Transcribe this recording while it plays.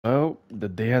The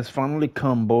day has finally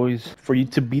come, boys, for you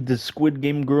to be the Squid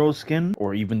Game girl skin,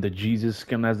 or even the Jesus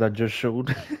skin as I just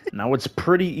showed. Now it's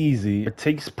pretty easy. It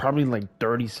takes probably like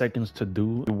 30 seconds to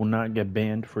do. You will not get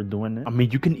banned for doing it. I mean,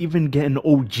 you can even get an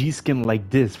OG skin like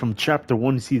this from chapter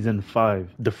 1 season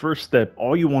 5. The first step,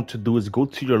 all you want to do is go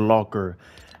to your locker.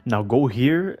 Now go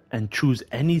here and choose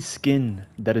any skin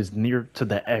that is near to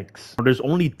the X. There's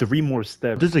only 3 more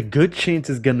steps. There's a good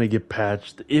chance it's gonna get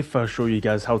patched if I show you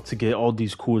guys how to get all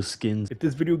these cool skins. If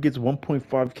this video gets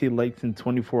 1.5k likes in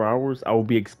 24 hours, I will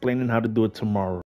be explaining how to do it tomorrow.